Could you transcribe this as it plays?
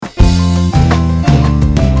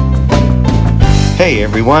Hey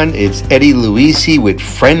everyone, it's Eddie Luisi with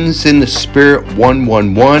Friends in the Spirit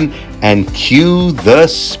 111 and Cue the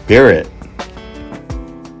Spirit.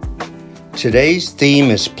 Today's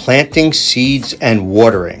theme is planting seeds and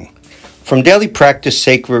watering. From Daily Practice,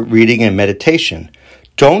 Sacred Reading and Meditation,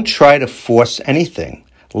 don't try to force anything.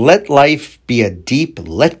 Let life be a deep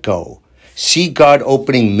let go. See God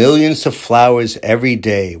opening millions of flowers every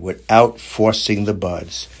day without forcing the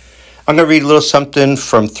buds. I'm going to read a little something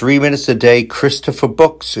from 3 Minutes a Day, Christopher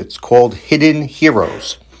Books. It's called Hidden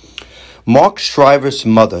Heroes. Mark Shriver's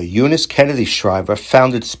mother, Eunice Kennedy Shriver,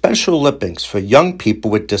 founded Special Olympics for young people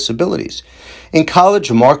with disabilities. In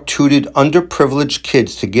college, Mark tutored underprivileged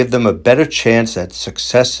kids to give them a better chance at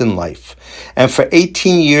success in life. And for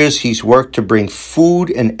 18 years, he's worked to bring food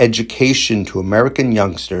and education to American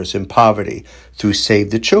youngsters in poverty through Save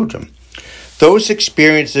the Children. Those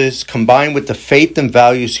experiences, combined with the faith and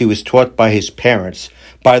values he was taught by his parents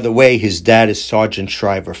 — by the way, his dad is Sergeant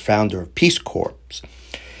Shriver, founder of Peace Corps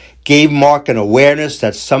 — gave Mark an awareness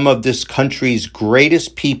that some of this country's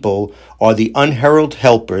greatest people are the unheralded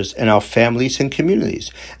helpers in our families and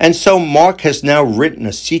communities. And so Mark has now written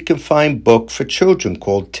a seek and find book for children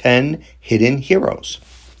called 10 Hidden Heroes.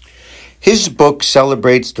 His book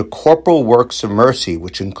celebrates the corporal works of mercy,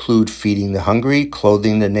 which include feeding the hungry,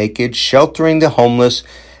 clothing the naked, sheltering the homeless,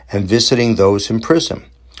 and visiting those in prison.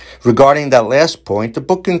 Regarding that last point, the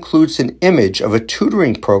book includes an image of a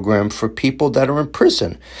tutoring program for people that are in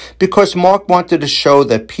prison, because Mark wanted to show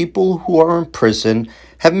that people who are in prison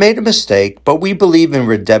have made a mistake, but we believe in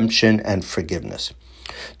redemption and forgiveness.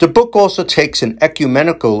 The book also takes an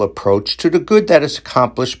ecumenical approach to the good that is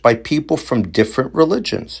accomplished by people from different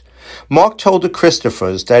religions. Mark told the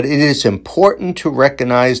Christophers that it is important to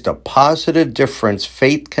recognize the positive difference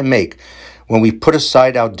faith can make when we put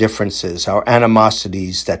aside our differences, our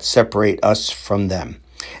animosities that separate us from them.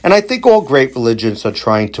 And I think all great religions are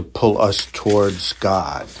trying to pull us towards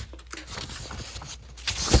God.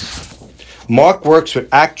 Mark works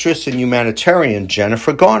with actress and humanitarian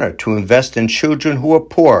Jennifer Garner to invest in children who are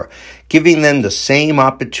poor, giving them the same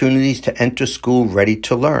opportunities to enter school ready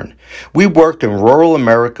to learn. We work in rural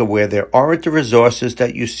America where there aren't the resources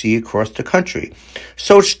that you see across the country.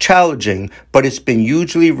 So it's challenging, but it's been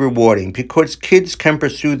hugely rewarding because kids can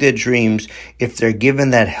pursue their dreams if they're given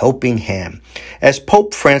that helping hand. As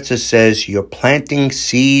Pope Francis says, you're planting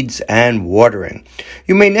seeds and watering.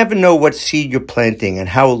 You may never know what seed you're planting and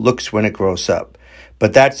how it looks when it grows up,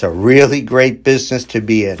 but that's a really great business to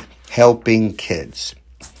be in, helping kids.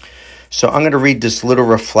 So I'm going to read this little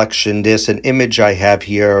reflection. There's an image I have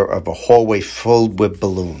here of a hallway filled with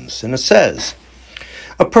balloons. And it says,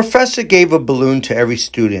 a professor gave a balloon to every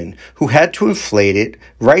student who had to inflate it,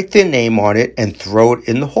 write their name on it, and throw it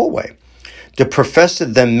in the hallway. The professor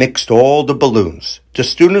then mixed all the balloons. The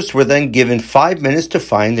students were then given 5 minutes to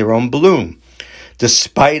find their own balloon.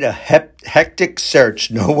 Despite a hectic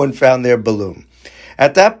search, no one found their balloon.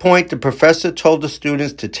 At that point, the professor told the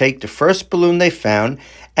students to take the first balloon they found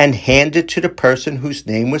and hand it to the person whose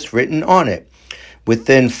name was written on it.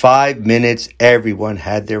 Within 5 minutes, everyone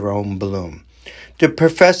had their own balloon. The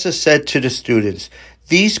professor said to the students,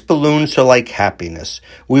 these balloons are like happiness.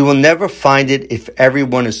 We will never find it if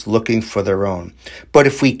everyone is looking for their own. But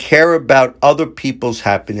if we care about other people's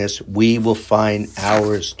happiness, we will find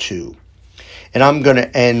ours too. And I'm going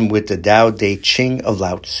to end with the Tao Te Ching of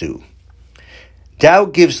Lao Tzu. Tao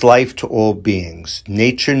gives life to all beings.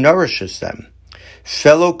 Nature nourishes them.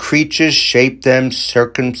 Fellow creatures shape them,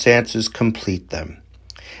 circumstances complete them.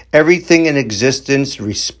 Everything in existence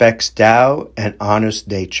respects Tao and honors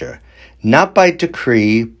nature, not by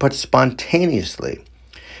decree, but spontaneously.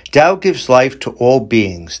 Tao gives life to all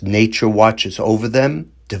beings. Nature watches over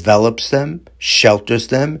them, develops them, shelters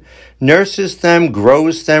them, nurses them,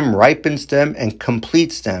 grows them, ripens them, and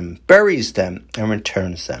completes them, buries them, and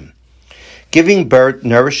returns them. Giving birth,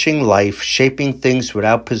 nourishing life, shaping things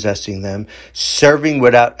without possessing them, serving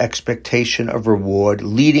without expectation of reward,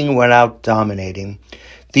 leading without dominating.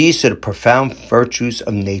 These are the profound virtues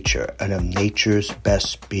of nature and of nature's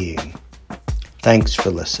best being. Thanks for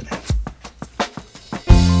listening.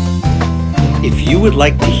 If you would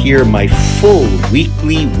like to hear my full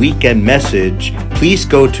weekly weekend message, please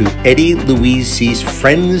go to Eddie Luisi's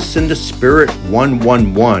Friends in the Spirit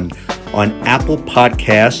 111 on Apple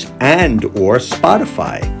Podcasts and or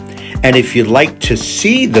Spotify. And if you'd like to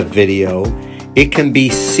see the video, it can be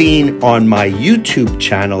seen on my YouTube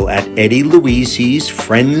channel at Eddie Luisi's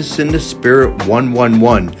Friends in the Spirit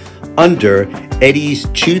 111 under Eddie's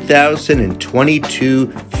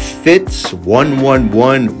 2022 Fits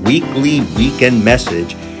 111 weekly weekend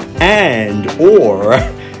message, and or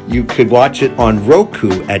You could watch it on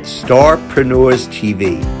Roku at Starpreneurs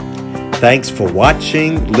TV. Thanks for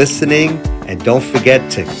watching, listening, and don't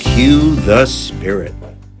forget to cue the spirit.